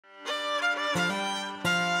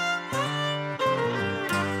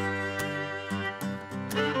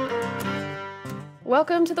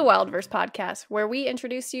Welcome to the Wildverse podcast, where we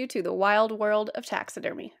introduce you to the wild world of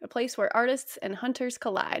taxidermy, a place where artists and hunters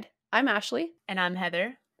collide. I'm Ashley. And I'm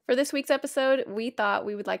Heather. For this week's episode, we thought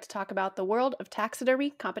we would like to talk about the world of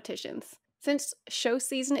taxidermy competitions. Since show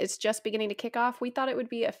season is just beginning to kick off, we thought it would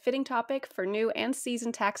be a fitting topic for new and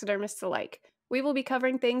seasoned taxidermists alike. We will be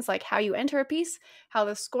covering things like how you enter a piece, how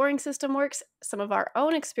the scoring system works, some of our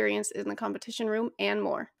own experience in the competition room, and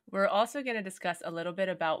more. We're also going to discuss a little bit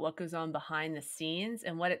about what goes on behind the scenes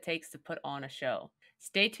and what it takes to put on a show.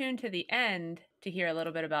 Stay tuned to the end to hear a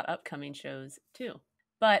little bit about upcoming shows, too.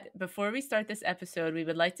 But before we start this episode, we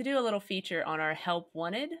would like to do a little feature on our Help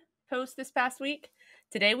Wanted post this past week.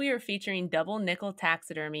 Today we are featuring Double Nickel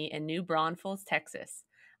Taxidermy in New Braunfels, Texas.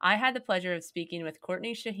 I had the pleasure of speaking with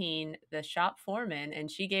Courtney Shaheen, the shop foreman,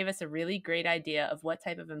 and she gave us a really great idea of what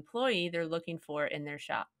type of employee they're looking for in their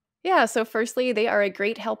shop. Yeah, so firstly, they are a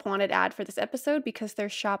great Help Wanted ad for this episode because their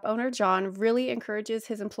shop owner, John, really encourages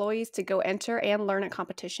his employees to go enter and learn at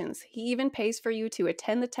competitions. He even pays for you to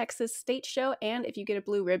attend the Texas State Show, and if you get a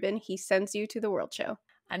blue ribbon, he sends you to the World Show.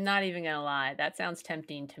 I'm not even going to lie, that sounds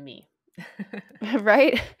tempting to me.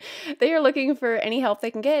 Right? They are looking for any help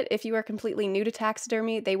they can get. If you are completely new to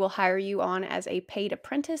taxidermy, they will hire you on as a paid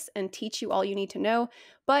apprentice and teach you all you need to know.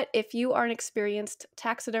 But if you are an experienced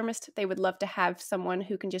taxidermist, they would love to have someone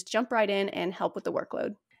who can just jump right in and help with the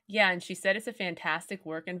workload. Yeah, and she said it's a fantastic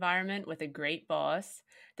work environment with a great boss.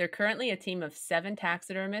 They're currently a team of 7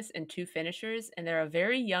 taxidermists and 2 finishers, and they're a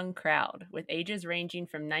very young crowd with ages ranging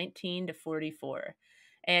from 19 to 44.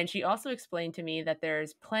 And she also explained to me that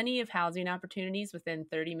there's plenty of housing opportunities within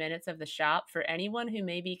 30 minutes of the shop for anyone who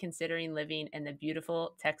may be considering living in the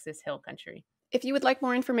beautiful Texas Hill Country. If you would like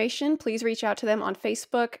more information, please reach out to them on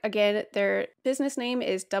Facebook. Again, their business name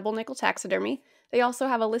is Double Nickel Taxidermy. They also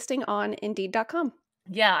have a listing on Indeed.com.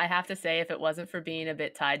 Yeah, I have to say, if it wasn't for being a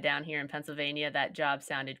bit tied down here in Pennsylvania, that job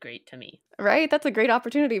sounded great to me. Right? That's a great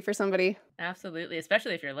opportunity for somebody. Absolutely,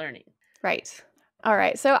 especially if you're learning. Right. All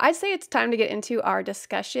right, so I'd say it's time to get into our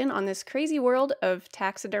discussion on this crazy world of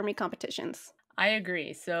taxidermy competitions. I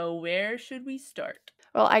agree. So where should we start?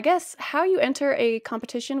 Well, I guess how you enter a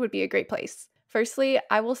competition would be a great place. Firstly,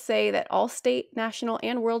 I will say that all state, national,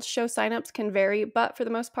 and world show signups can vary, but for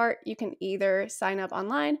the most part, you can either sign up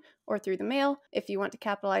online or through the mail if you want to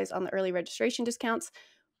capitalize on the early registration discounts.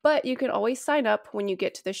 But you can always sign up when you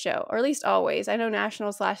get to the show, or at least always. I know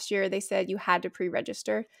Nationals last year, they said you had to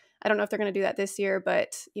pre-register. I don't know if they're going to do that this year,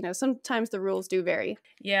 but, sometimes the rules do vary.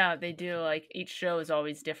 Yeah, they do. Like each show is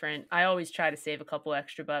always different. I always try to save a couple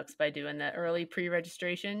extra bucks by doing the early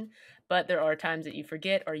pre-registration, but there are times that you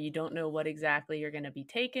forget or you don't know what exactly you're going to be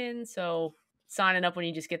taking. So signing up when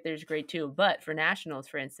you just get there is great too. But for Nationals,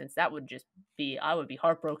 for instance, I would be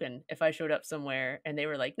heartbroken if I showed up somewhere and they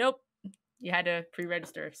were like, nope, you had to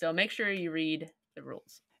pre-register. So make sure you read the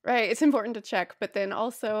rules. Right, it's important to check, but then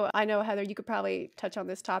also, I know, Heather, you could probably touch on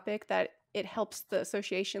this topic, that it helps the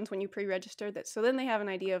associations when you pre-register, that so then they have an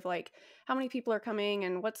idea of like how many people are coming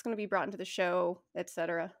and what's going to be brought into the show,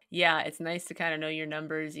 etc. Yeah, it's nice to kind of know your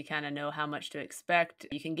numbers. You kind of know how much to expect.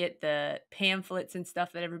 You can get the pamphlets and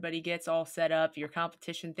stuff that everybody gets all set up. Your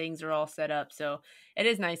competition things are all set up. So it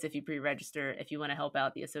is nice if you pre-register if you want to help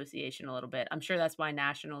out the association a little bit. I'm sure that's why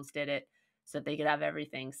Nationals did it, so that they could have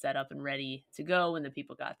everything set up and ready to go when the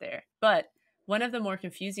people got there. But one of the more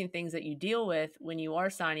confusing things that you deal with when you are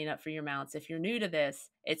signing up for your mounts, if you're new to this,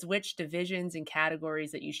 it's which divisions and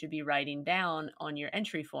categories that you should be writing down on your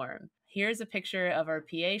entry form. Here's a picture of our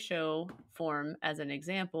PA show form as an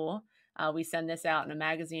example. We send this out in a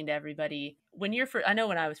magazine to everybody. I know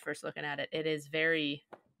when I was first looking at it, it is very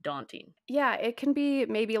daunting. Yeah, it can be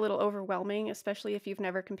maybe a little overwhelming, especially if you've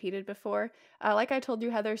never competed before. Like I told you,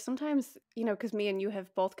 Heather, sometimes, because me and you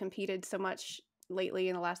have both competed so much lately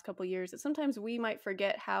in the last couple of years, that sometimes we might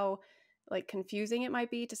forget how like confusing it might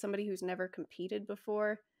be to somebody who's never competed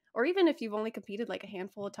before. Or even if you've only competed like a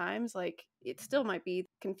handful of times, like it still might be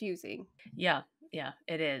confusing. Yeah,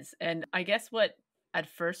 it is. And I guess what I'd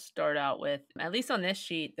first start out with, at least on this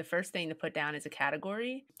sheet, the first thing to put down is a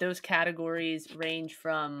category. Those categories range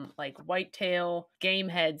from like whitetail, game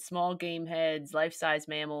heads, small game heads, life-size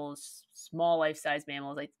mammals, small life-size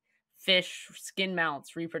mammals, like fish, skin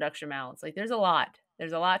mounts, reproduction mounts. Like there's a lot.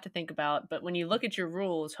 There's a lot to think about. But when you look at your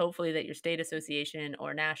rules, hopefully that your state association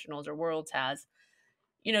or nationals or worlds has,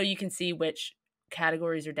 you can see which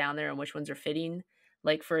categories are down there and which ones are fitting.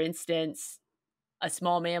 Like for instance, a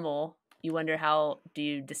small mammal, you wonder how do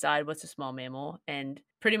you decide what's a small mammal? And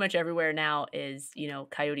pretty much everywhere now is,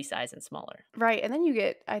 coyote size and smaller. Right. And then you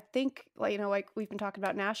get, I think, like we've been talking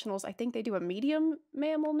about nationals, I think they do a medium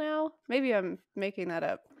mammal now. Maybe I'm making that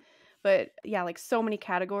up. But yeah, like so many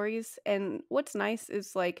categories. And what's nice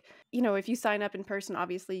is like, if you sign up in person,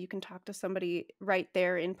 obviously you can talk to somebody right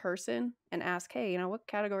there in person and ask, hey, what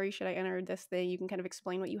category should I enter this thing? You can kind of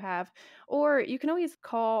explain what you have. Or you can always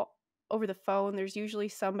call over the phone. There's usually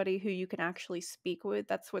somebody who you can actually speak with.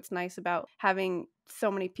 That's what's nice about having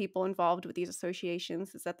so many people involved with these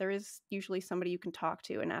associations, is that there is usually somebody you can talk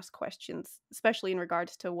to and ask questions, especially in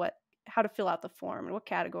regards to how to fill out the form and what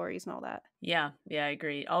categories and all that. Yeah, yeah, I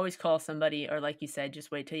agree. Always call somebody, or like you said,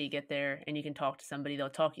 just wait till you get there and you can talk to somebody. They'll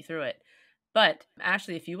talk you through it. But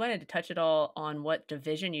Ashley, if you wanted to touch it all on what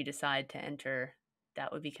division you decide to enter,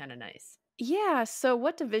 that would be kind of nice. Yeah, so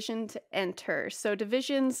what division to enter? So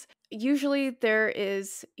divisions, usually there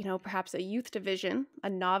is, perhaps a youth division, a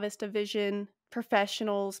novice division,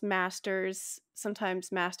 professionals, masters.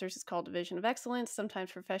 Sometimes masters is called division of excellence,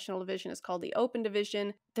 sometimes professional division is called the open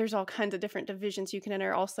division. There's all kinds of different divisions you can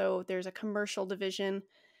enter. Also, there's a commercial division.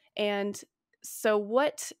 And so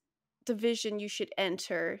what division you should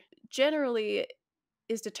enter generally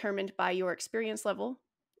is determined by your experience level,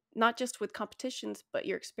 not just with competitions, but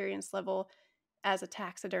your experience level as a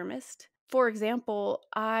taxidermist. For example,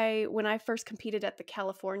 when I first competed at the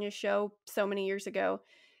California show so many years ago,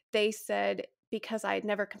 they said, because I had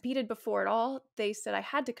never competed before at all, they said I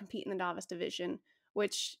had to compete in the novice division,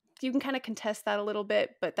 which you can kind of contest that a little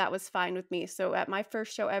bit, but that was fine with me. So at my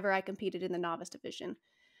first show ever, I competed in the novice division.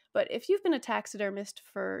 But if you've been a taxidermist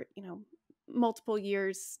for, multiple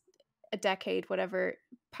years, a decade, whatever,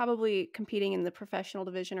 probably competing in the professional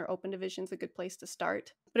division or open division is a good place to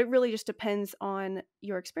start. But it really just depends on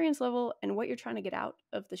your experience level and what you're trying to get out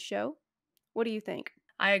of the show. What do you think?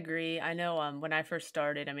 I agree. I know when I first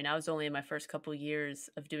started, I mean, I was only in my first couple years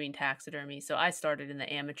of doing taxidermy. So I started in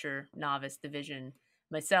the amateur novice division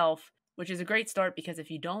myself, which is a great start because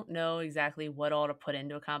if you don't know exactly what all to put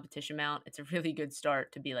into a competition mount, it's a really good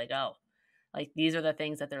start to be like, oh, like these are the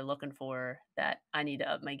things that they're looking for that I need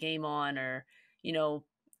to up my game on or, you know,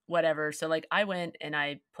 whatever. So like I went and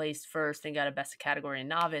I placed first and got a best of category in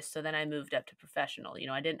novice. So then I moved up to professional. You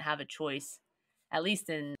know, I didn't have a choice, at least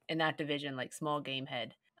in that division, like small game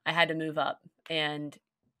head. I had to move up. And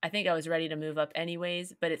I think I was ready to move up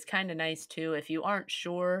anyways, but it's kind of nice too if you aren't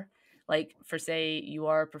sure, like for say you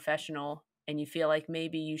are a professional and you feel like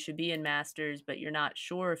maybe you should be in masters, but you're not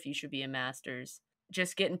sure if you should be in masters,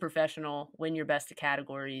 just getting professional, win your best of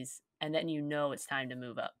categories, and then you know it's time to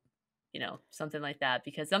move up. You know, something like that.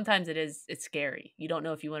 Because sometimes it's scary. You don't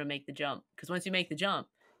know if you want to make the jump. Because once you make the jump,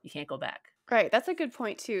 you can't go back. Right, that's a good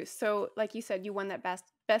point too. So, like you said, you won that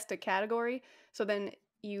best of category, so then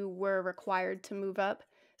you were required to move up.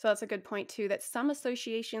 So that's a good point too. That some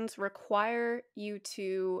associations require you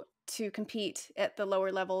to compete at the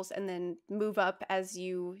lower levels and then move up as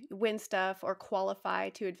you win stuff or qualify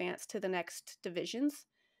to advance to the next divisions.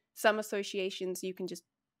 Some associations you can just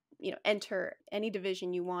enter any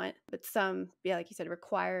division you want, but some, yeah, like you said,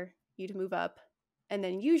 require you to move up. And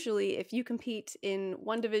then usually, if you compete in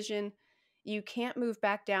one division, you can't move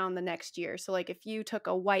back down the next year. So, like if you took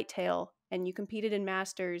a whitetail and you competed in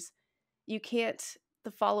masters, you can't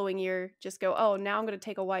the following year just go, oh, now I'm going to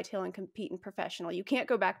take a whitetail and compete in professional. You can't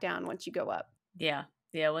go back down once you go up. Yeah.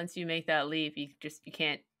 Yeah. Once you make that leap, you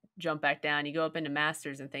can't jump back down. You go up into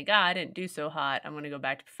masters and think, I didn't do so hot. I'm going to go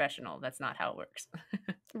back to professional. That's not how it works.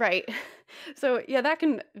 Right. So, yeah, that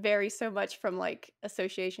can vary so much from like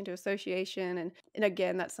association to association. And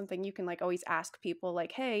again, that's something you can like always ask people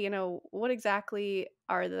like, hey, what exactly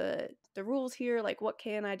are the rules here? Like, what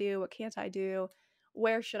can I do? What can't I do?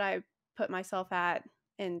 Where should I put myself at?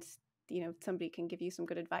 And, somebody can give you some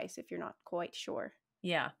good advice if you're not quite sure.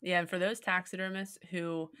 Yeah. Yeah. And for those taxidermists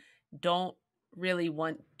who don't really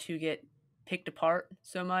want to get picked apart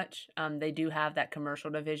so much, they do have that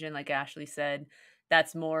commercial division, like Ashley said.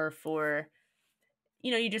 That's more for,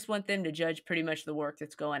 you just want them to judge pretty much the work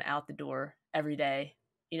that's going out the door every day.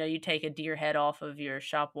 You take a deer head off of your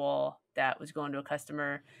shop wall that was going to a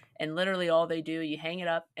customer, and literally all they do, you hang it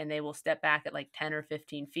up and they will step back at like 10 or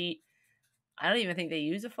 15 feet. I don't even think they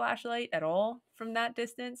use a flashlight at all from that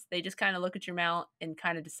distance. They just kind of look at your mount and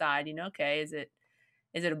kind of decide, okay, is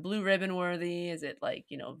it a blue ribbon worthy? Is it like,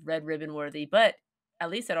 red ribbon worthy? But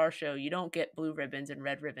at least at our show, you don't get blue ribbons and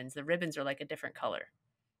red ribbons. The ribbons are like a different color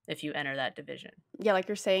if you enter that division. Yeah, like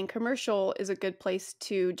you're saying, commercial is a good place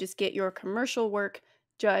to just get your commercial work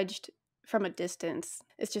judged from a distance.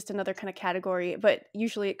 It's just another kind of category, but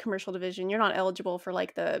usually at commercial division, you're not eligible for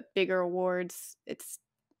like the bigger awards. It's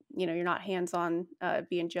you're not hands-on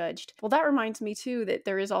being judged. Well, that reminds me too that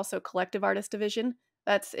there is also collective artist division.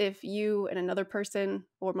 That's if you and another person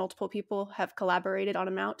or multiple people have collaborated on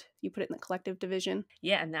a mount, you put it in the collective division.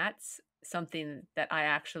 Yeah, and that's something that I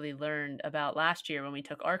actually learned about last year when we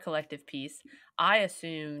took our collective piece. I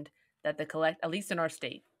assumed that at least in our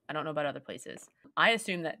state, I don't know about other places. I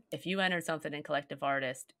assumed that if you entered something in collective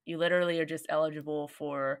artist, you literally are just eligible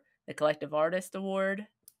for the collective artist award,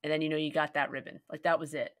 and then you got that ribbon. Like that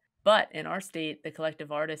was it. But in our state, the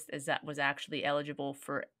collective artist is that was actually eligible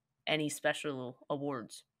for any special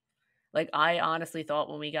awards. Like, I honestly thought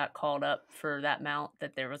when we got called up for that mount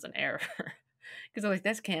that there was an error. 'Cause I'm like,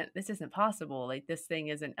 this isn't possible, like, this thing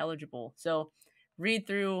isn't eligible." So, read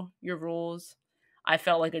through your rules. I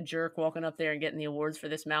felt like a jerk walking up there and getting the awards for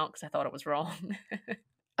this mount because I thought it was wrong.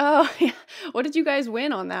 Oh, yeah. What did you guys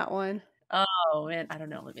win on that one? Oh, man, I don't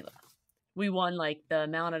know, let me look. We won, like, the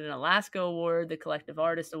Mounted in Alaska award, the Collective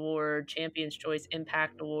Artist award, Champion's Choice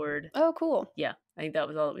Impact award. Oh, cool. Yeah, I think that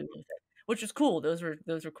was all that we won with it, which was cool. Those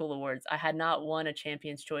were cool awards. I had not won a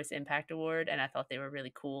Champion's Choice Impact Award, and I thought they were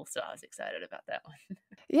really cool, so I was excited about that one.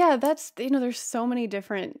 Yeah, that's there's so many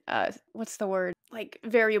different, what's the word? Like,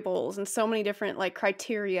 variables and so many different, like,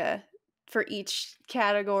 criteria for each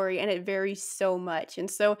category, and it varies so much, and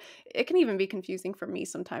so it can even be confusing for me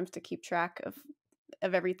sometimes to keep track of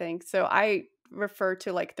everything. So I refer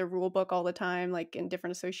to, like, the rule book all the time, like, in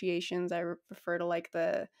different associations. I refer to, like,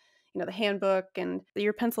 the handbook. And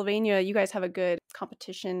your Pennsylvania, you guys have a good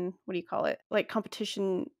competition, what do you call it? Like,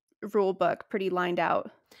 competition rule book pretty lined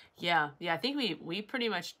out. Yeah, yeah, I think we pretty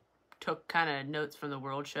much took kinda notes from the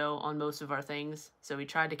World Show on most of our things, so we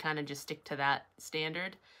tried to kinda just stick to that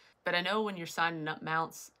standard. But I know when you're signing up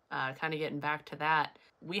mounts, kinda getting back to that,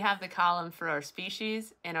 we have the column for our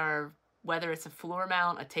species and our whether it's a floor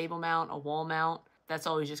mount, a table mount, a wall mount. That's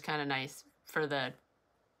always just kinda nice for the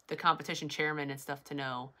competition chairman and stuff to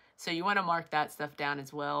know. So you want to mark that stuff down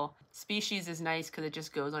as well. Species is nice because it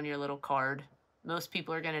just goes on your little card. Most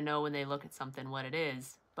people are going to know when they look at something what it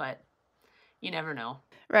is, but you never know.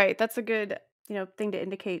 Right, that's a good, thing to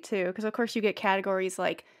indicate too, because of course you get categories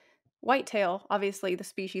like whitetail. Obviously, the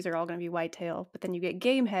species are all gonna be whitetail, but then you get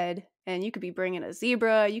game head, and you could be bringing a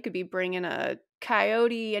zebra, you could be bringing a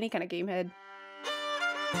coyote, any kind of game head.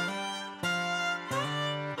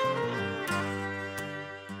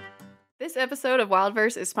 This episode of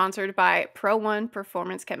Wildverse is sponsored by Pro One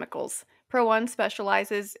Performance Chemicals. Pro One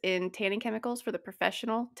specializes in tanning chemicals for the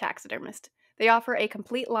professional taxidermist. They offer a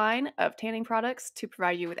complete line of tanning products to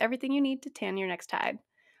provide you with everything you need to tan your next hide.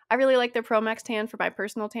 I really like their Promax tan for my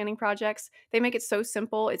personal tanning projects. They make it so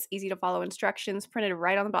simple, it's easy to follow instructions printed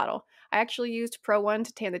right on the bottle. I actually used Pro One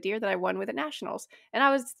to tan the deer that I won with at Nationals, and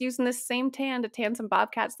I was using this same tan to tan some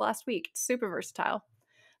bobcats last week. It's super versatile.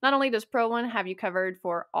 Not only does Pro One have you covered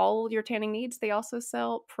for all your tanning needs, they also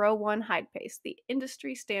sell Pro One Hide Paste, the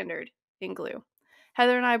industry standard in glue.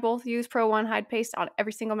 Heather and I both use Pro One Hide Paste on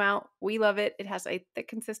every single mount. We love it. It has a thick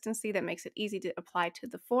consistency that makes it easy to apply to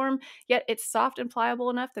the form, yet it's soft and pliable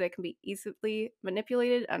enough that it can be easily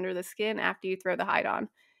manipulated under the skin after you throw the hide on.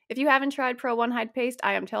 If you haven't tried Pro One Hide Paste,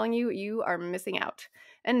 I am telling you, you are missing out.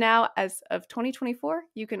 And now, as of 2024,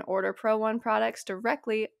 you can order Pro One products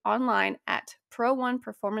directly online at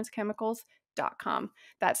pro1performancechemicals.com.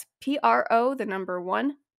 That's PRO, the number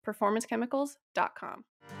one, performancechemicals.com.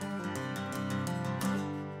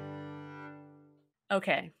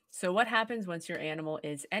 Okay, so what happens once your animal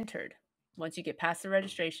is entered? Once you get past the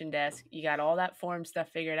registration desk, you got all that form stuff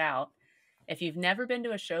figured out. If you've never been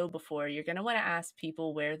to a show before, you're going to want to ask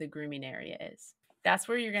people where the grooming area is. That's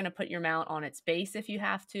where you're going to put your mount on its base if you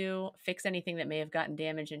have to, fix anything that may have gotten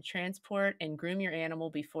damaged in transport, and groom your animal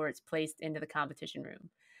before it's placed into the competition room.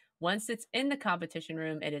 Once it's in the competition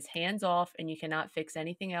room, it is hands off and you cannot fix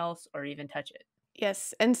anything else or even touch it.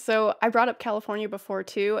 Yes, and so I brought up California before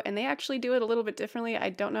too, and they actually do it a little bit differently. I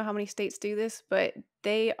don't know how many states do this, but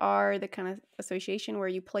they are the kind of association where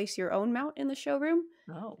you place your own mount in the showroom.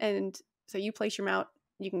 Oh, And so you place your mount,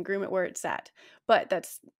 you can groom it where it's at. But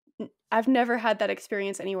I've never had that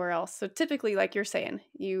experience anywhere else. So typically, like you're saying,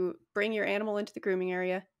 you bring your animal into the grooming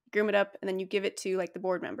area, groom it up, and then you give it to like the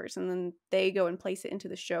board members, and then they go and place it into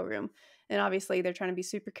the showroom. And obviously, they're trying to be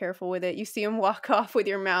super careful with it. You see them walk off with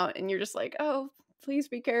your mount, and you're just like, oh, please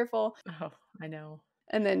be careful. oh, I know.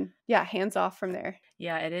 And then, yeah, hands off from there.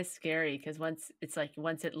 Yeah, it is scary because once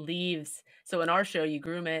it leaves, so in our show, you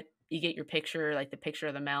groom it, you get your picture, like the picture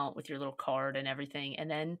of the mount with your little card and everything,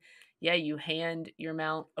 and then, yeah, you hand your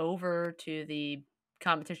mount over to the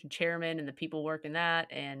competition chairman and the people working that,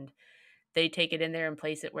 and they take it in there and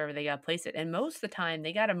place it wherever they gotta place it, and most of the time,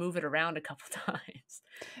 they gotta move it around a couple times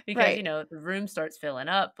because, Right. the room starts filling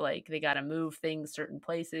up, like, they gotta move things certain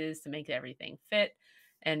places to make everything fit.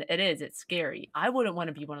 And it's scary. I wouldn't want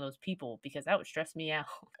to be one of those people because that would stress me out.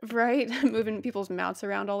 Right? Moving people's mounts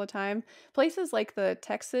around all the time. Places like the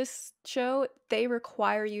Texas show, they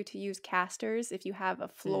require you to use casters if you have a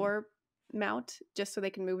Mm, floor mount, just so they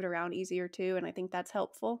can move it around easier too, and I think that's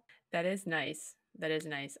helpful. that is nice. That is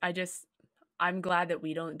nice. I'm glad that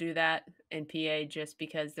we don't do that in PA just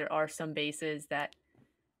because there are some bases that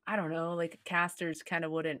I don't know, like casters kind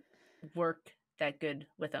of wouldn't work that good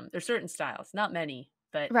with them. There's certain styles, not many,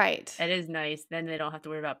 but Right. it is nice. Then they don't have to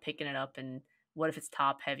worry about picking it up and what if it's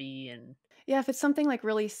top heavy and Yeah, if it's something, like,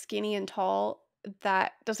 really skinny and tall,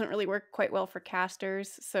 that doesn't really work quite well for casters,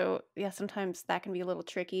 so, yeah, sometimes that can be a little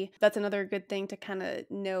tricky. That's another good thing to kinda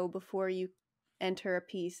know before you enter a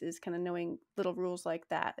piece is kinda knowing little rules like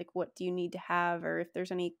that, like, what do you need to have or if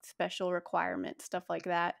there's any special requirements, stuff like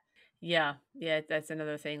that. yeah, yeah, that's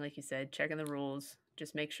another thing, like you said, checking the rules.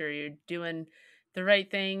 Just make sure you're doing the right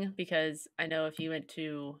thing because I know if you went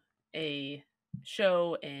to a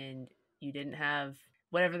show and you didn't have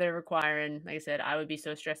whatever they're requiring, like I said, I would be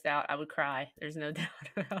so stressed out, I would cry. There's no doubt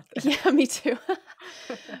about that. Yeah, me too.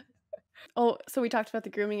 Oh, so we talked about the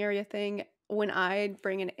grooming area thing. When I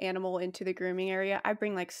bring an animal into the grooming area, I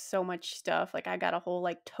bring like so much stuff. Like I got a whole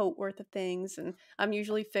like tote worth of things and I'm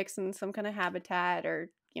usually fixing some kind of habitat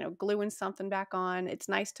or, gluing something back on. It's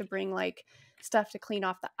nice to bring like stuff to clean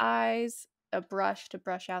off the eyes, a brush to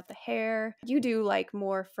brush out the hair. You do like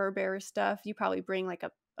more fur bearer stuff. You probably bring like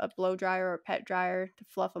a blow dryer or a pet dryer to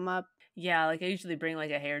fluff them up. Yeah, like, I usually bring,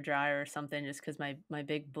 like, a hair dryer or something just because my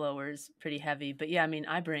big blower's pretty heavy, but, yeah, I mean,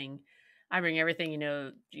 I bring everything,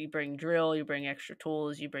 you bring drill, you bring extra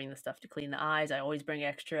tools, you bring the stuff to clean the eyes, I always bring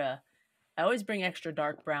extra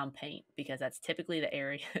dark brown paint because that's typically the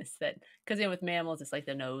areas that because with mammals, it's like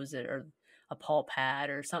the nose or a paw pad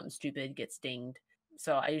or something stupid gets dinged.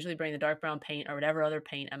 So, I usually bring the dark brown paint or whatever other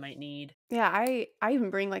paint I might need. Yeah, I even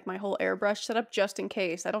bring, like, my whole airbrush setup just in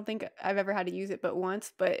case. I don't think I've ever had to use it but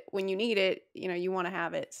once, but when you need it, you wanna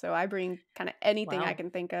have it, so I bring kinda anything I Wow. can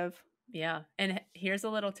think of. Yeah, and here's a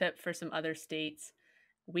little tip for some other states.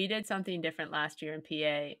 We did something different last year in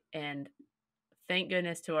PA, and thank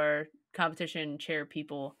goodness to our competition chair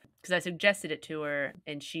people because I suggested it to her,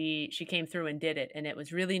 and she came through and did it, and it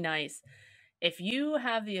was really nice. If you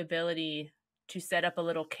have the ability to set up a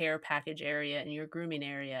little care package area in your grooming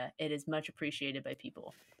area, it is much appreciated by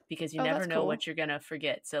people because you Oh, never that's know cool. what you're gonna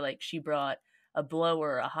forget. So, like, she brought a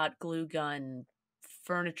blower, a hot glue gun,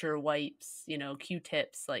 furniture wipes,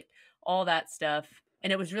 Q-tips, like, all that stuff,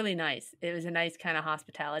 and it was really nice. It was a nice kinda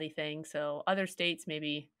hospitality thing, so other states,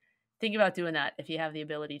 maybe think about doing that if you have the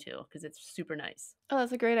ability to, because it's super nice. Oh,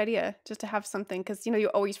 that's a great idea, just to have something because you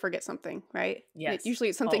always forget something, right? And Yes, usually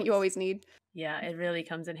it's something you always. always need. Yeah, it really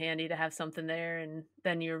comes in handy to have something there, and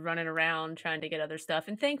then you're running around trying to get other stuff,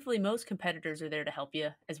 and thankfully, most competitors are there to help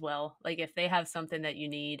you as well. Like, if they have something that you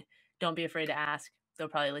need, don't be afraid to ask. They'll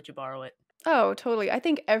probably let you borrow it. Oh, totally. I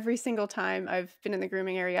think every single time I've been in the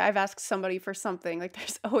grooming area, I've asked somebody for something, like,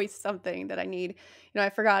 there's always something that I need. I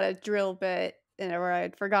forgot a drill bit, or I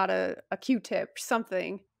forgot a Q-tip,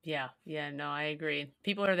 something. Yeah, yeah, no, I agree.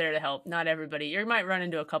 People are there to help, not everybody. You might run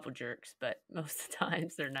into a couple jerks, but most of the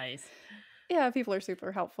times they're nice. Yeah, people are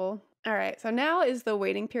super helpful. All right, so now is the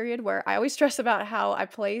waiting period where I always stress about how I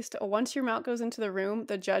placed. Once your mount goes into the room,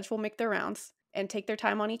 the judge will make their rounds and take their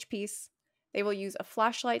time on each piece. They will use a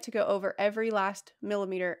flashlight to go over every last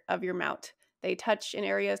millimeter of your mount. They touch in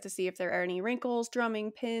areas to see if there are any wrinkles,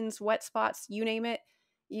 drumming, pins, wet spots, you name it.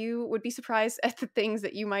 You would be surprised at the things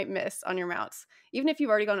that you might miss on your mounts, even if you've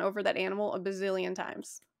already gone over that animal a bazillion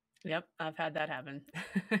times. Yep, I've had that happen.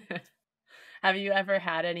 Have you ever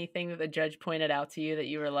had anything that the judge pointed out to you that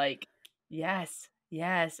you were like, "Yes,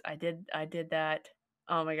 yes, I did that.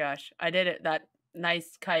 Oh my gosh, I did it. That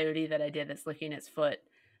nice coyote that I did that's licking its foot,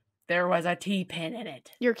 there was a T-pin in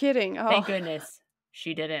it." You're kidding. Thank Oh, goodness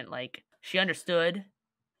she didn't, she understood.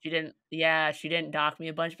 She didn't dock me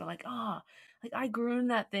a bunch, but I'm like, "Oh, like, I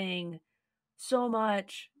groomed that thing so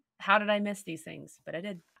much. How did I miss these things?" But I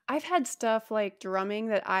did. I've had stuff like drumming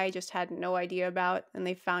that I just had no idea about, and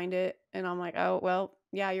they find it, and I'm like, "Oh, well,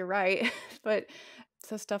 yeah, you're right." But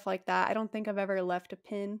so stuff like that, I don't think I've ever left a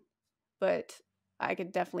pin, but I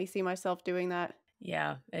could definitely see myself doing that.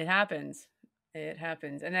 Yeah, it happens. It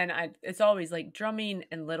happens. And then it's always like drumming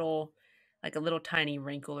and a little tiny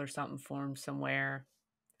wrinkle or something forms somewhere.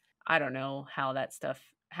 I don't know how that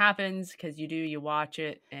stuff happens because you watch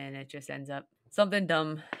it and it just ends up something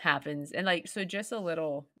dumb happens. And so just a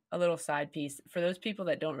little side piece for those people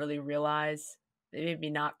that don't really realize they maybe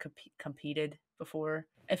not competed before.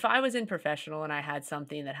 If I was in professional and I had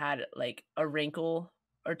something that had like a wrinkle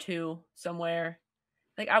or two somewhere,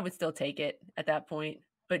 like, I would still take it at that point.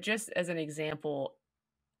 But just as an example,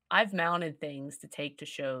 I've mounted things to take to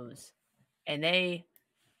shows, and they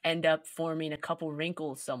end up forming a couple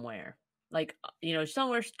wrinkles somewhere, like,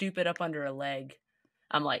 somewhere stupid up under a leg.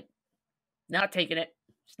 I'm like, "Not taking it.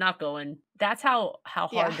 It's not going." That's how Yeah.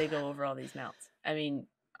 hard they go over all these mounts. I mean,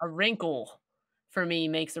 a wrinkle for me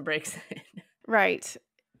makes or breaks it. Right.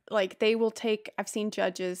 Like, they will take I've seen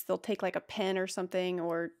judges, they'll take, like, a pen or something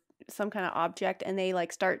or some kinda object, and they,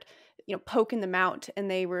 like, start, poking them out,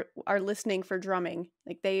 and they are listening for drumming.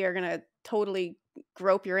 Like, they are gonna totally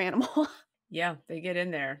grope your animal. Yeah, they get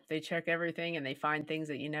in there. They check everything, and they find things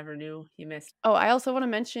that you never knew you missed. Oh, I also wanna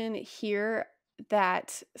mention here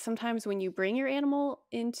that sometimes when you bring your animal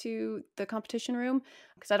into the competition room,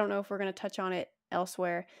 because I don't know if we're gonna touch on it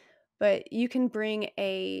elsewhere, but you can bring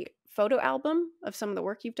a photo album of some of the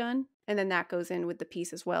work you've done, and then that goes in with the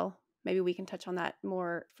piece as well. Maybe we can touch on that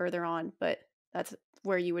more further on, but that's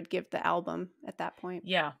where you would give the album at that point.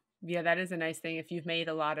 Yeah. Yeah, that is a nice thing if you've made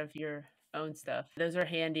a lot of your own stuff. Those are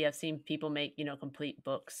handy. I've seen people make, complete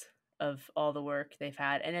books of all the work they've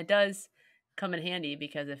had, and it does come in handy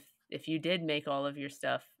because if you did make all of your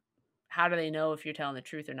stuff, how do they know if you're telling the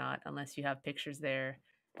truth or not unless you have pictures there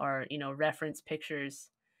or, reference pictures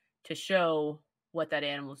to show what that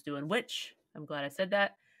animal's doing, which I'm glad I said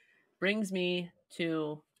that brings me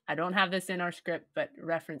to I don't have this in our script, but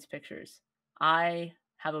reference pictures. I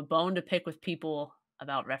have a bone to pick with people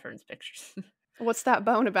about reference pictures. What's that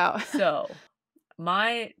bone about? So,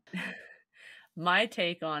 my my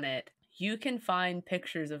take on it, you can find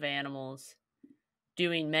pictures of animals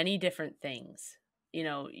doing many different things.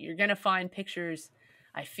 You're going to find pictures.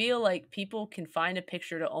 I feel like people can find a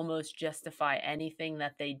picture to almost justify anything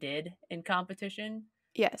that they did in competition,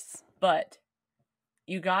 Yes. but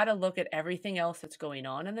you gotta look at everything else that's going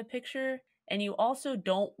on in the picture, and you also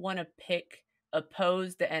don't wanna pick a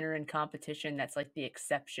pose to enter in competition that's, like, the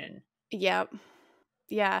exception. Yep.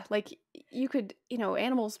 Yeah, like, you could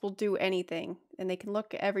animals will do anything, and they can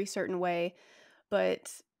look every certain way.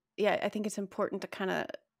 But, yeah, I think it's important to kinda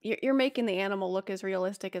you're making the animal look as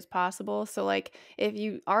realistic as possible, so, like, if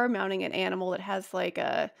you are mounting an animal that has, like,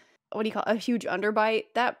 a what do you call a huge underbite,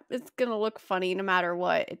 that is gonna look funny no matter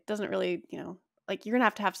what. It doesn't really, like, you're gonna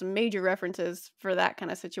have to have some major references for that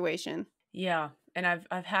kinda situation. Yeah, and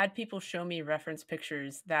I've had people show me reference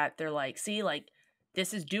pictures that they're like, "See, like,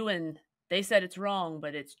 this is doing they said it's wrong,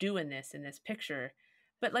 but it's doing this in this picture."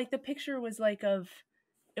 But, like, the picture was like of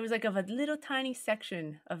it was like of a little tiny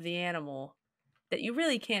section of the animal that you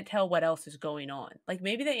really can't tell what else is going on. Like,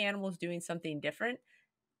 maybe the animal's doing something different,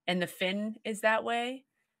 and the fin is that way,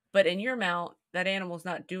 but in your mount, that animal's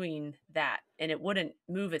not doing that, and it wouldn't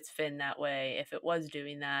move its fin that way if it was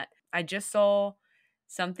doing that. I just saw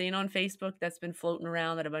something on Facebook that's been floating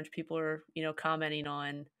around that a bunch of people are, commenting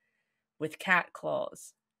on with cat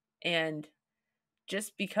claws. And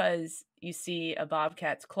just because you see a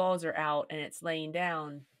bobcat's claws are out and it's laying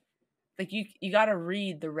down, like you got to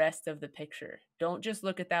read the rest of the picture. Don't just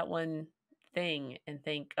look at that one thing and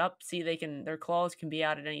think, "Up, see their claws can be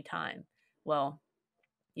out at any time." Well,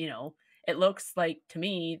 you know, it looks like to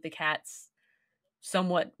me the cat's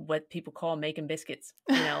somewhat what people call making biscuits.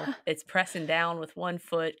 It's pressing down with one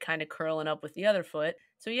foot, kind of curling up with the other foot.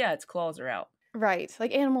 So yeah, its claws are out. Right,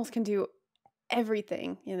 like, animals can do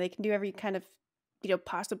everything, they can do every kind of,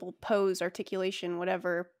 possible pose, articulation,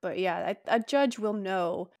 whatever, but yeah, a judge will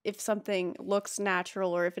know if something looks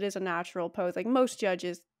natural or if it is a natural pose, like, most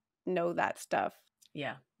judges know that stuff.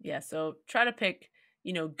 Yeah. Yeah. So try to pick,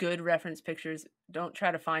 good reference pictures. Don't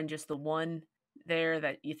try to find just the one there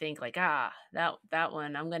that you think like, that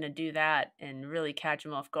one, I'm gonna do that and really catch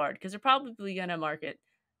them off guard. Because they're probably gonna mark it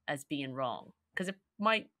as being wrong. Because it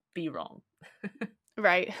might be wrong.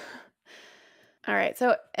 Right. Alright,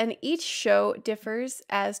 so and each show differs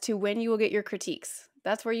as to when you will get your critiques.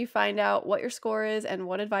 That's where you find out what your score is and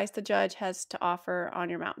what advice the judge has to offer on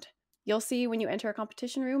your mount. You'll see when you enter a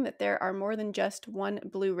competition room that there are more than just one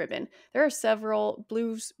blue ribbon. There are several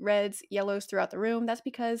blues, reds, yellows throughout the room. That's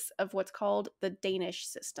because of what's called the Danish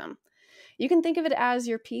system. You can think of it as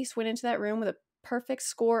your piece went into that room with a perfect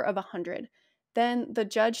score of 100. Then the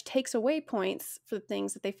judge takes away points for the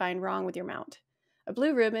things that they find wrong with your mount. A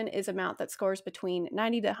blue ribbon is a mount that scores between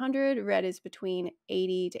 90 to 100, red is between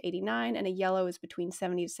 80 to 89, and a yellow is between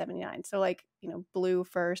 70 to 79. So, like, blue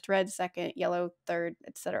first, red second, yellow third,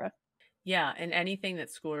 etc. Yeah, and anything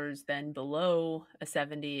that scores then below a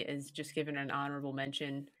 70 is just given an honorable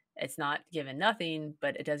mention. It's not given nothing,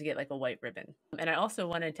 but it does get like a white ribbon. And I also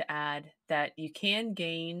wanted to add that you can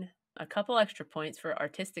gain a couple extra points for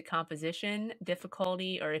artistic composition,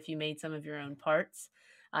 difficulty, or if you made some of your own parts.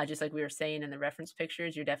 Just like we were saying in the reference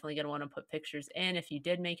pictures, you're definitely going to want to put pictures in if you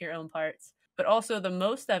did make your own parts. But also, the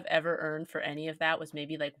most I've ever earned for any of that was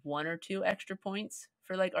maybe like 1 or 2 extra points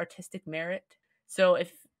for like artistic merit. So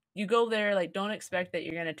if you go there, like, don't expect that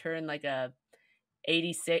you're going to turn like a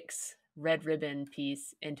 86 red ribbon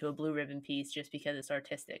piece into a blue ribbon piece just because it's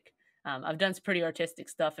artistic. I've done some pretty artistic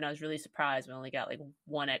stuff, and I was really surprised we only got like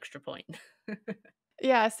 1 extra point.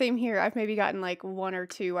 Yeah, same here. I've maybe gotten like 1 or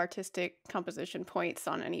 2 artistic composition points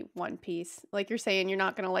on any one piece. Like you're saying, you're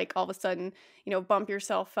not gonna like all of a sudden, bump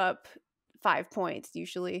yourself up 5 points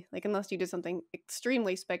usually, like unless you did something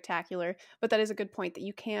extremely spectacular. But that is a good point that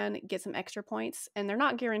you can get some extra points and they're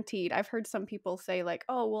not guaranteed. I've heard some people say like,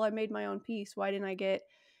 "Oh, well, I made my own piece. Why didn't I get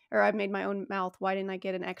or I made my own mouth. Why didn't I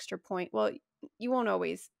get an extra point?" Well, you won't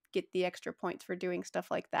always get the extra points for doing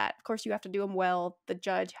stuff like that. Of course, you have to do them well. The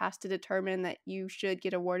judge has to determine that you should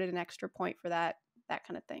get awarded an extra point for that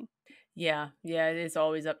kind of thing. Yeah, yeah, it is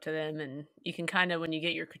always up to them, and you can kind of, when you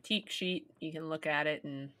get your critique sheet, you can look at it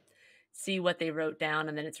and see what they wrote down,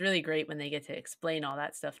 and then it's really great when they get to explain all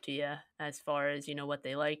that stuff to you as far as, what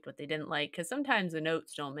they liked, what they didn't like, cuz sometimes the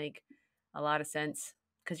notes don't make a lot of sense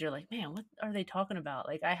cuz you're like, "Man, what are they talking about?"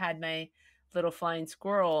 Like I had my little flying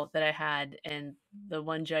squirrel that I had, and the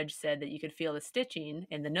one judge said that you could feel the stitching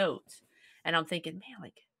in the notes. And I'm thinking, "Man,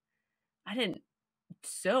 like I didn't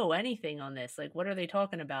sew anything on this. Like, what are they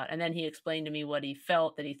talking about?" And then he explained to me what he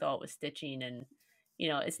felt that he thought was stitching. And,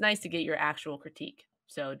 it's nice to get your actual critique.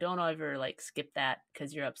 So don't ever like skip that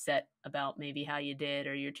because you're upset about maybe how you did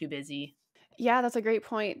or you're too busy. Yeah, that's a great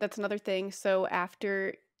point. That's another thing. So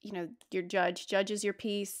after, your judge judges your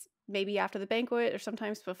piece, maybe after the banquet or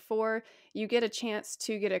sometimes before, you get a chance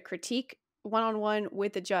to get a critique one-on-one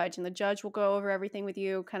with the judge and the judge will go over everything with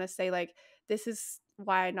you, kind of say like, this is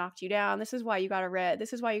why I knocked you down. This is why you got a red.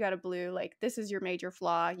 This is why you got a blue. Like this is your major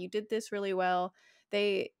flaw. You did this really well.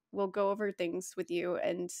 They will go over things with you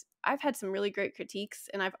and I've had some really great critiques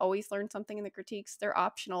and I've always learned something in the critiques. They're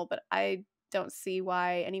optional, but I don't see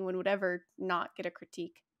why anyone would ever not get a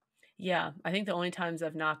critique. Yeah, I think the only times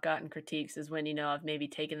I've not gotten critiques is when, I've maybe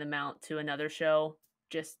taken them out to another show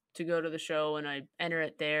just to go to the show and I enter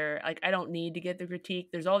it there. Like, I don't need to get the critique.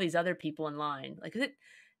 There's all these other people in line. Like, 'cause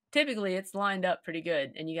typically it's lined up pretty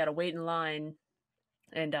good and you got to wait in line.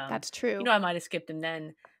 And, That's true. I might have skipped them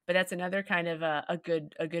then, but that's another kind of a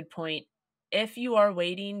good point. If you are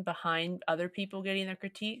waiting behind other people getting their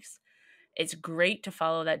critiques, it's great to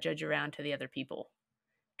follow that judge around to the other people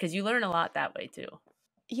because you learn a lot that way too.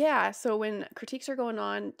 Yeah, so when critiques are going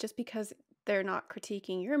on, just because they're not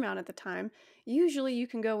critiquing your amount at the time, usually you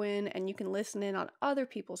can go in and you can listen in on other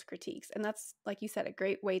people's critiques. And that's, like you said, a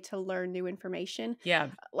great way to learn new information.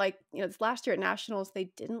 Yeah, Like, this last year at Nationals, they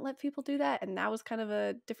didn't let people do that. And that was kind of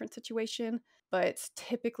a different situation. But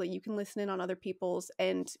typically you can listen in on other people's.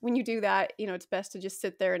 And when you do that, it's best to just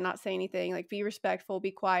sit there and not say anything. Like, be respectful,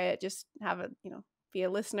 be quiet, just have be a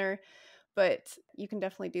listener. But you can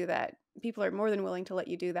definitely do that. People are more than willing to let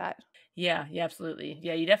you do that. yeah, yeah, absolutely.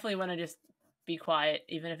 Yeah, you definitely want to just be quiet,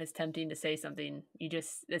 even if it's tempting to say something.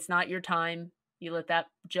 It's not your time. You let that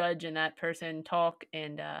judge and that person talk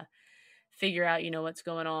and figure out, what's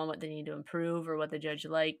going on, what they need to improve, or what the judge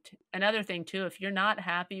liked. Another thing, too, if you're not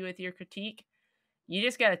happy with your critique, you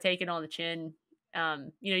just got to take it on the chin.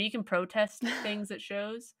 You can protest things at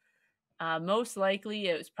shows. Most likely,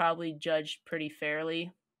 it was probably judged pretty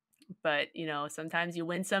fairly, but sometimes you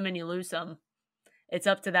win some and you lose some. It's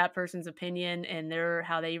up to that person's opinion and their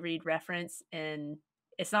how they read reference, and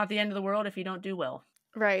it's not the end of the world if you don't do well.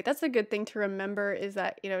 Right. That's a good thing to remember is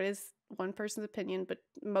that, it is one person's opinion, but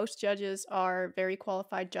most judges are very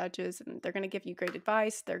qualified judges and they're going to give you great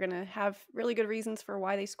advice. They're going to have really good reasons for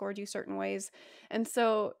why they scored you certain ways. And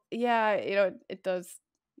so, yeah, it does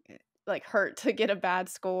like hurt to get a bad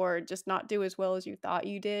score, just not do as well as you thought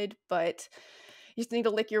you did, but you just need to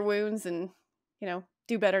lick your wounds and,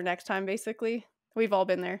 do better next time, basically. We've all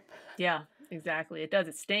been there. Yeah, exactly. It does.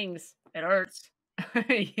 It stings. It hurts.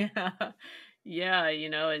 Yeah. Yeah,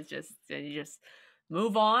 it's just you just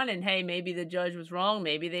move on and hey, maybe the judge was wrong,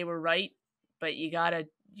 maybe they were right, but you got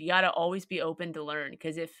to always be open to learn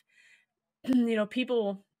because if a lot of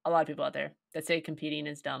people out there that say competing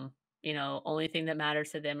is dumb, only thing that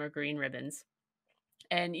matters to them are green ribbons.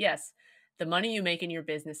 And yes, the money you make in your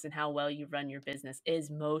business and how well you run your business is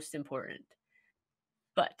most important.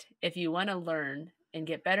 But if you want to learn and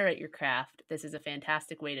get better at your craft, this is a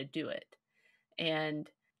fantastic way to do it. And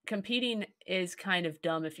competing is kind of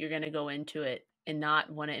dumb if you're going to go into it and not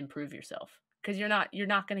want to improve yourself because you're not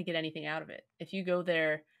going to get anything out of it. If you go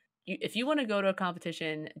there, if you want to go to a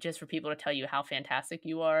competition just for people to tell you how fantastic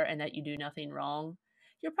you are and that you do nothing wrong,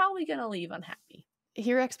 you're probably going to leave unhappy.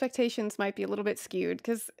 Your expectations might be a little bit skewed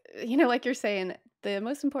because, like you're saying, the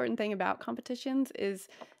most important thing about competitions is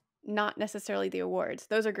not necessarily the awards.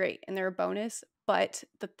 Those are great and they're a bonus, but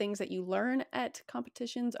the things that you learn at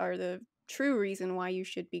competitions are the true reason why you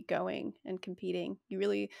should be going and competing. You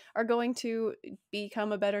really are going to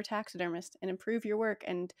become a better taxidermist and improve your work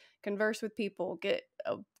and converse with people, get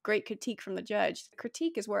a great critique from the judge.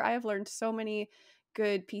 Critique is where I have learned so many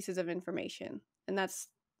good pieces of information. And that's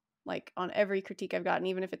like on every critique I've gotten,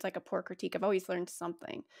 even if it's like a poor critique, I've always learned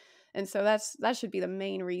something. And so that should be the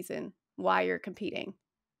main reason why you're competing.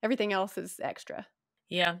 Everything else is extra.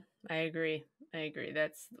 Yeah, I agree. I agree.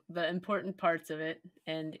 That's the important parts of it.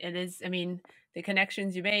 And it is, I mean, the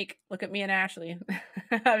connections you make. Look at me and Ashley.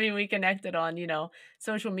 I mean, we connected on,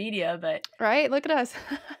 social media, but Right? Look at us.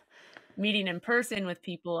 meeting in person with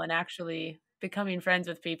people and actually becoming friends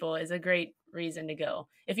with people is a great reason to go.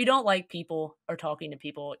 If you don't like people or talking to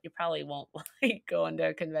people, you probably won't like going to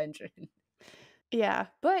a convention. Yeah,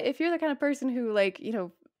 but if you're the kind of person who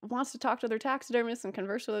wants to talk to other taxidermists and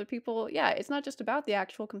converse with other people, yeah, it's not just about the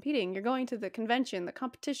actual competing. You're going to the convention, the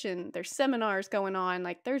competition, there's seminars going on.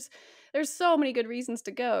 Like there's so many good reasons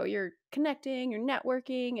to go. You're connecting, you're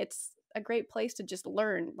networking. It's a great place to just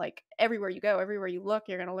learn. Like everywhere you go, everywhere you look,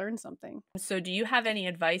 you're going to learn something. So, do you have any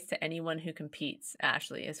advice to anyone who competes,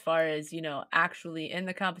 Ashley, as far as, actually in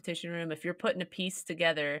the competition room, if you're putting a piece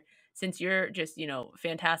together, since you're just,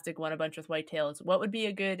 fantastic, won a bunch with whitetails, what would be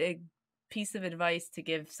a good piece of advice to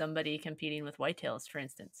give somebody competing with whitetails, for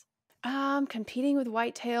instance? Competing with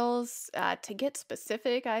whitetails, to get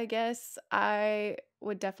specific, I guess I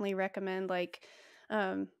would definitely recommend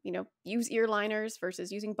use ear liners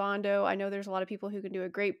versus using Bondo. I know there's a lot of people who can do a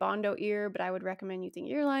great Bondo ear, but I would recommend using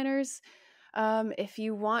ear liners. If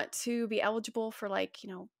you want to be eligible for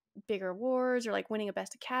bigger awards or like winning a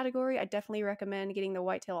best of category, I definitely recommend getting the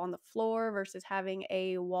whitetail on the floor versus having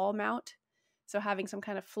a wall mount. So having some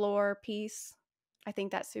kind of floor piece, I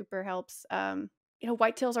think that super helps.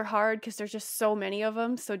 Whitetails are hard because there's just so many of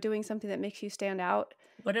them. So doing something that makes you stand out.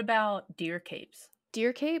 What about deer capes?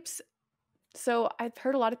 Deer capes. So I've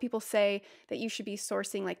heard a lot of people say that you should be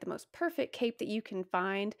sourcing like the most perfect cape that you can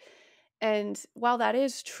find. And while that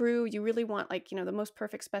is true, you really want the most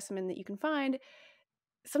perfect specimen that you can find.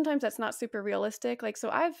 Sometimes that's not super realistic. Like,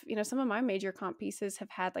 so some of my major comp pieces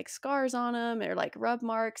have had like scars on them or like rub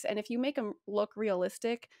marks. And if you make them look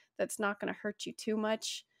realistic, that's not going to hurt you too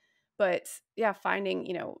much. But yeah,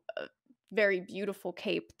 finding, a very beautiful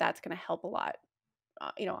cape, that's going to help a lot.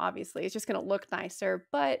 Obviously, it's just going to look nicer.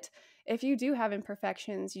 But if you do have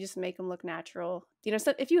imperfections, you just make them look natural.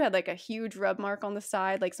 So if you had like a huge rub mark on the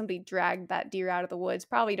side, like somebody dragged that deer out of the woods,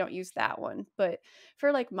 probably don't use that one. But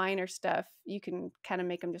for like minor stuff, you can kind of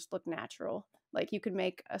make them just look natural. Like you could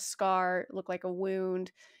make a scar look like a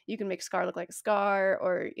wound. You can make a scar look like a scar,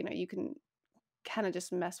 or you can kind of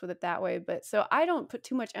just mess with it that way. But so I don't put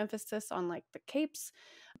too much emphasis on like the capes,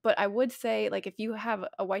 but I would say like if you have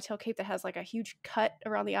a whitetail cape that has like a huge cut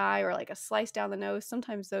around the eye or like a slice down the nose,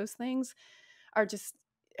 sometimes those things are just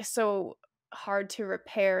so hard to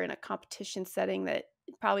repair in a competition setting that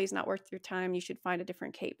it probably is not worth your time. You should find a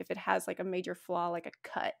different cape if it has like a major flaw, like a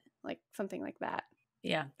cut, like something like that.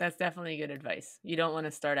 Yeah, that's definitely good advice. You don't want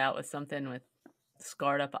to start out with something with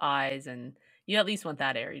scarred up eyes, and you at least want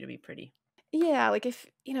that area to be pretty. Yeah, like if,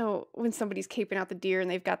 when somebody's caping out the deer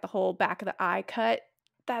and they've got the whole back of the eye cut,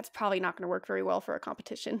 that's probably not going to work very well for a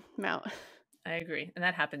competition mount. I agree. And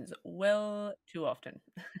that happens well too often.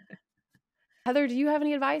 Heather, do you have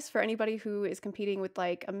any advice for anybody who is competing with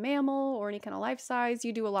like a mammal or any kind of life size?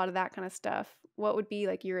 You do a lot of that kind of stuff. What would be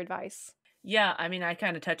like your advice? Yeah, I mean, I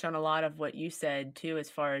kind of touch on a lot of what you said too, as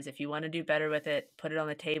far as if you want to do better with it, put it on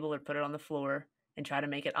the table or put it on the floor and try to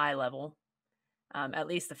make it eye level, at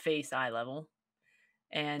least the face eye level,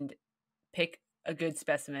 and pick a good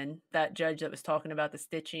specimen. That judge that was talking about the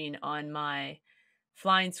stitching on my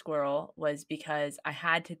flying squirrel was because I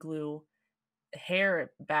had to glue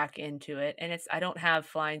hair back into it, and I don't have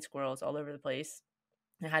flying squirrels all over the place.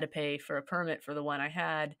 I had to pay for a permit for the one I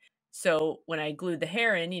had. So when I glued the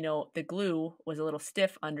hair in, the glue was a little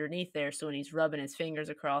stiff underneath there. So when he's rubbing his fingers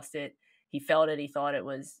across it, he felt it. He thought it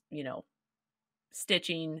was,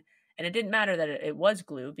 stitching. And it didn't matter that it was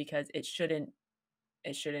glue because it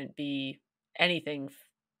shouldn't be anything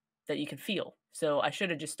that you can feel. So I should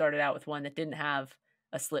have just started out with one that didn't have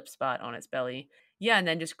a slip spot on its belly. Yeah, and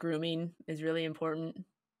then just grooming is really important.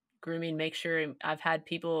 Grooming, make sure I've had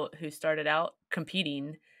people who started out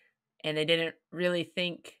competing and they didn't really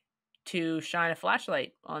think to shine a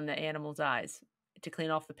flashlight on the animal's eyes to clean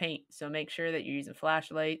off the paint. So make sure that you're using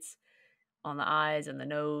flashlights on the eyes and the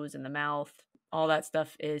nose and the mouth. All that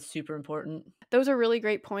stuff is super important. Those are really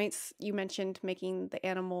great points. You mentioned making the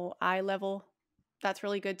animal eye level. That's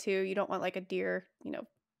really good too. You don't want like a deer,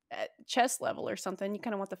 at chest level or something. You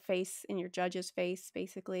kind of want the face in your judge's face,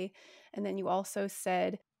 basically. And then you also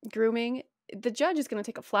said grooming. The judge is going to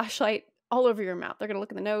take a flashlight all over your mouth. They're going to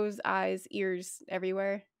look in the nose, eyes, ears,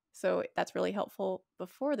 everywhere. So that's really helpful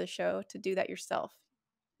before the show to do that yourself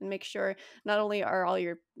and make sure not only are all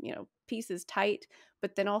your, pieces tight,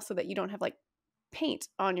 but then also that you don't have like paint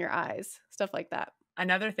on your eyes, stuff like that.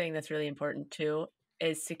 Another thing that's really important too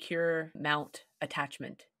is secure mount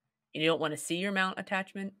attachment. You don't want to see your mount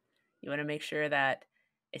attachment. You want to make sure that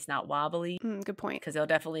it's not wobbly Good point. because they'll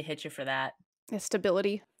definitely hit you for that.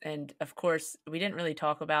 Stability. And of course, we didn't really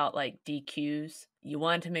talk about like DQs. You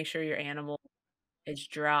want to make sure your animal is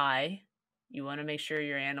dry. You want to make sure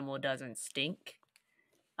your animal doesn't stink.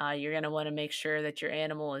 You're going to want to make sure that your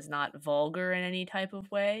animal is not vulgar in any type of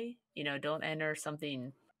way. Don't enter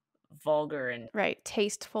something vulgar Right.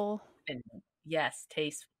 Tasteful. and yes,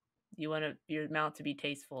 taste. You want your mount to be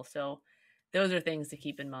tasteful. So those are things to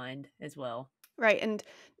keep in mind as well. Right. And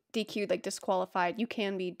DQ'd, like disqualified. You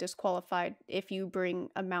can be disqualified if you bring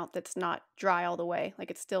a mount that's not dry all the way. Like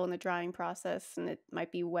it's still in the drying process and it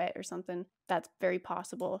might be wet or something. That's very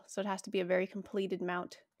possible. So it has to be a very completed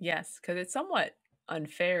mount. Yes, because it's somewhat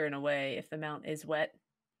unfair in a way if the mount is wet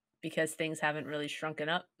because things haven't really shrunken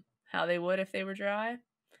up how they would if they were dry.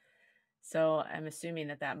 So I'm assuming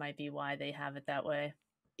that might be why they have it that way.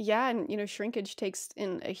 Yeah. And, shrinkage takes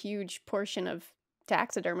in a huge portion of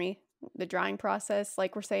taxidermy. The drying process,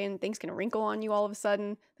 like we're saying, things can wrinkle on you all of a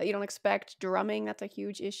sudden that you don't expect. Drumming, that's a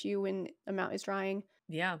huge issue when a mount is drying.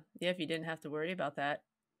 Yeah. If you didn't have to worry about that,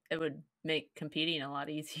 it would make competing a lot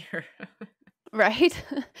easier. Right?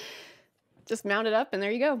 Just mount it up and there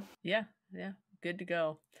you go. Yeah. Good to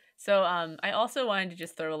go. So I also wanted to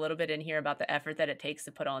just throw a little bit in here about the effort that it takes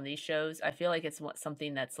to put on these shows. I feel like it's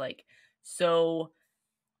something that's like so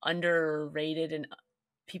underrated and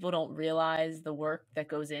people don't realize the work that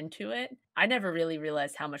goes into it. I never really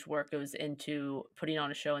realized how much work goes into putting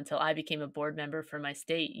on a show until I became a board member for my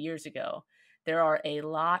state years ago. There are a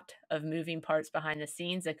lot of moving parts behind the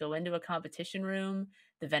scenes that go into a competition room,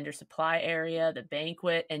 the vendor supply area, the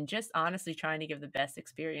banquet, and just honestly trying to give the best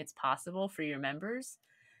experience possible for your members.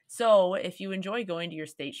 So, if you enjoy going to your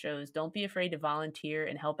state shows, don't be afraid to volunteer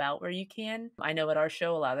and help out where you can. I know at our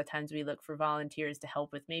show, a lot of times we look for volunteers to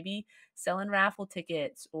help with maybe selling raffle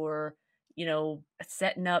tickets or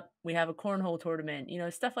setting up. We have a cornhole tournament,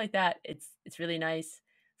 stuff like that. It's really nice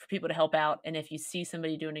for people to help out. And if you see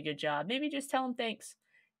somebody doing a good job, maybe just tell them thanks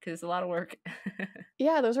because it's a lot of work.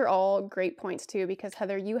 Yeah, those are all great points too, because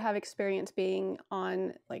Heather, you have experience being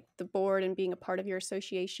on like the board and being a part of your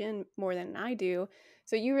association more than I do.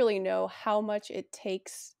 So you really know how much it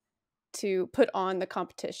takes to put on the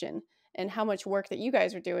competition and how much work that you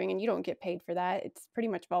guys are doing, and you don't get paid for that. It's pretty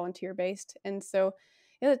much volunteer based. And so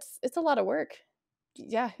yeah, it's a lot of work.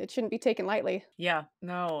 Yeah, it shouldn't be taken lightly. Yeah,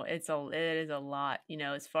 no, it is a lot,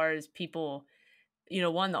 as far as people. The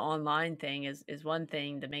online thing is one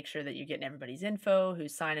thing to make sure that you're getting everybody's info,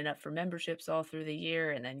 who's signing up for memberships all through the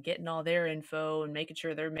year, and then getting all their info and making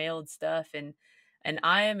sure they're mailed stuff. And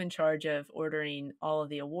I am in charge of ordering all of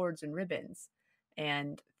the awards and ribbons.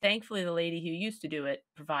 And thankfully, the lady who used to do it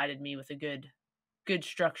provided me with a good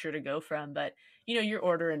structure to go from. But you're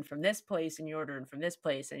ordering from this place and you're ordering from this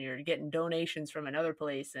place and you're getting donations from another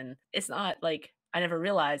place, and it's not like I never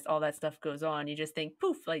realized all that stuff goes on. You just think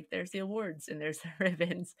poof, like there's the awards and there's the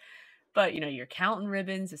ribbons. But you're counting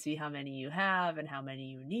ribbons to see how many you have and how many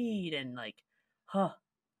you need, and like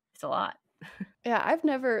it's a lot. Yeah, I've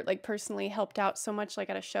never like personally helped out so much like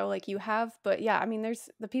at a show like you have, but yeah, I mean there's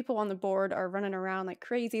the people on the board are running around like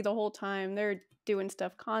crazy the whole time. They're doing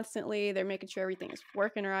stuff constantly. They're making sure everything is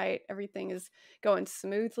working right, everything is going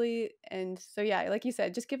smoothly. And so yeah, like you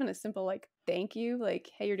said, just giving a simple like thank you, like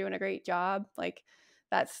hey, you're doing a great job, like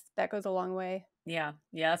that goes a long way. Yeah,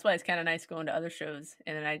 that's why it's kind of nice going to other shows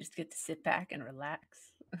and then I just get to sit back and relax.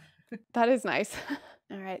 That is nice.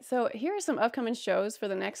 All right. So here are some upcoming shows for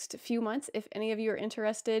the next few months. If any of you are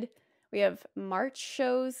interested, we have March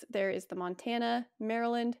shows. There is the Montana,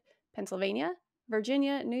 Maryland, Pennsylvania,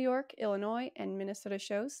 Virginia, New York, Illinois, and Minnesota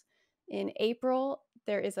shows. In April,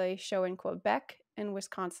 there is a show in Quebec and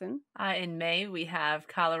Wisconsin. In May, we have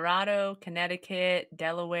Colorado, Connecticut,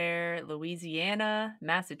 Delaware, Louisiana,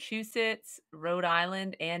 Massachusetts, Rhode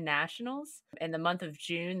Island, and nationals. In the month of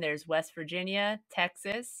June, there's West Virginia,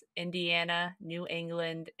 Texas, Indiana, New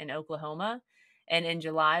England, and Oklahoma. And in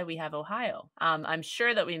July, we have Ohio. I'm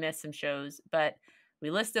sure that we missed some shows, but we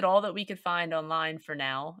listed all that we could find online for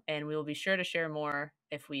now, and we will be sure to share more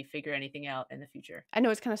if we figure anything out in the future. I know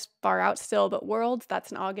it's kind of far out still, but Worlds,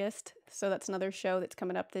 that's in August. So that's another show that's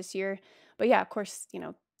coming up this year. But yeah, of course,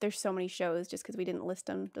 there's so many shows. Just because we didn't list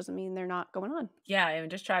them doesn't mean they're not going on. Yeah,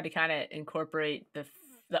 and just try to kinda incorporate the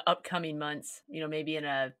upcoming months, maybe in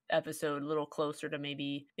a episode a little closer to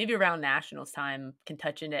maybe around nationals time, can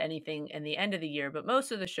touch into anything in the end of the year, but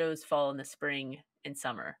most of the shows fall in the spring and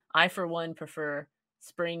summer. I, for one, prefer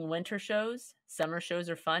spring, winter shows. Summer shows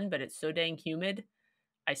are fun, but it's so dang humid.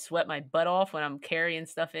 I sweat my butt off when I'm carrying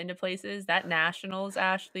stuff into places. That nationals,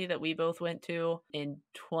 Ashley, that we both went to in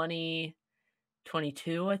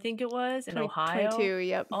 2022, I think it was, in Ohio. 2022,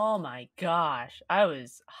 yep. Oh my gosh, I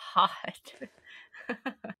was hot.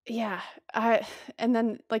 Yeah, I and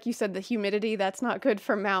then, like you said, the humidity, that's not good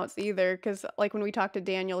for mounts either. Because like, when we talked to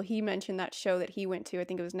Daniel, he mentioned that show that he went to, I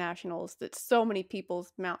think it was nationals, that so many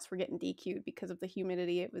people's mounts were getting DQ'd because of the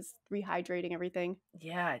humidity. It was rehydrating everything.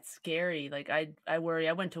 Yeah, it's scary. Like, I worry.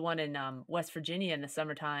 I went to one in, West Virginia in the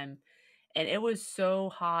summertime, and it was so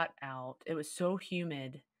hot out. It was so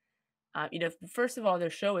humid. First of all, their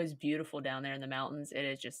show is beautiful down there in the mountains.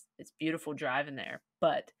 It's beautiful driving there,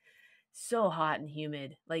 but so hot and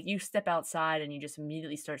humid. Like, you step outside and you just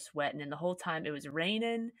immediately start sweating, and the whole time it was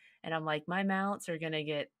raining, and I'm like, my mounts are gonna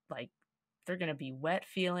get, like, they're gonna be wet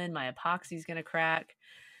feeling, my epoxy's gonna crack,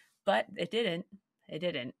 but it didn't. It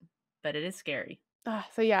didn't, but it is scary.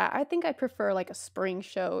 So yeah, I think I prefer like a spring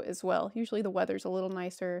show as well. Usually the weather's a little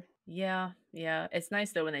nicer. Yeah, yeah. It's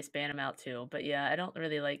nice though when they span them out too, but yeah, I don't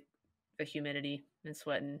really like the humidity and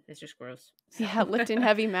sweating. It's just gross. So Yeah, lifting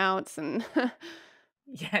heavy mounts and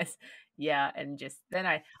yes. Yeah, and just then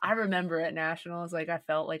I remember at nationals, like, I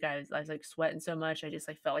felt like I was, like, sweating so much, I just,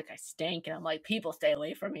 like, felt like I stank, and I'm like, "People stay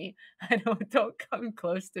away from me. Don't come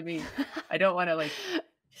close to me. I don't wanna, like,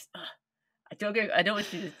 just I don't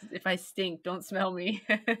want you to if I stink, don't smell me."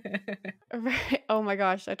 Right. Oh my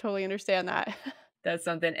gosh, I totally understand that. That's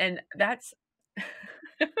something, and that's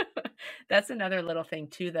that's another little thing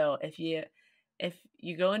too, though. If you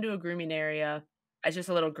go into a grooming area, it's just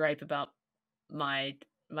a little gripe about my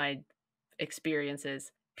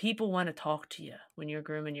experiences. People want to talk to you when you're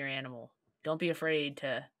grooming your animal. Don't be afraid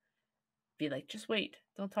to be like, just wait.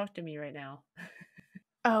 Don't talk to me right now.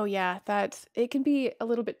 Oh yeah, that it can be a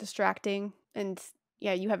little bit distracting, and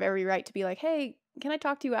yeah, you have every right to be like, "Hey, can I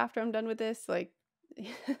talk to you after I'm done with this?" Like,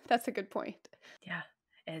 that's a good point. Yeah.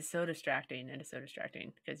 And it's so distracting. It is so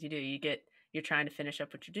distracting because you're trying to finish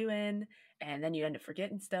up what you're doing and then you end up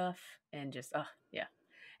forgetting stuff and just, oh, yeah.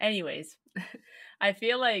 Anyways, I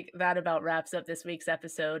feel like that about wraps up this week's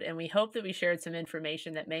episode, and we hope that we shared some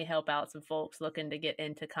information that may help out some folks looking to get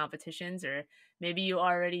into competitions, or maybe you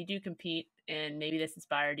already do compete and maybe this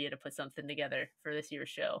inspired you to put something together for this year's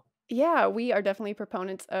show. Yeah, we are definitely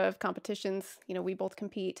proponents of competitions. We both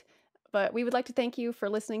compete. But we would like to thank you for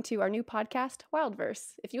listening to our new podcast,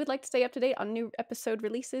 Wildverse. If you would like to stay up to date on new episode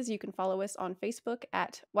releases, you can follow us on Facebook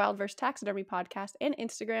at Wildverse Taxidermy Podcast and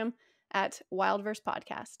Instagram at Wildverse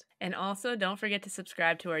Podcast. And also, don't forget to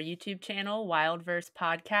subscribe to our YouTube channel, Wildverse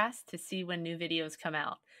Podcast, to see when new videos come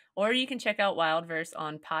out. Or you can check out Wildverse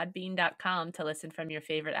on podbean.com to listen from your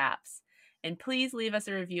favorite apps. And please leave us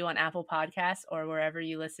a review on Apple Podcasts or wherever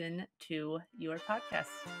you listen to your podcasts.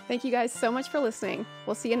 Thank you guys so much for listening.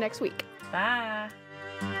 We'll see you next week. Bye.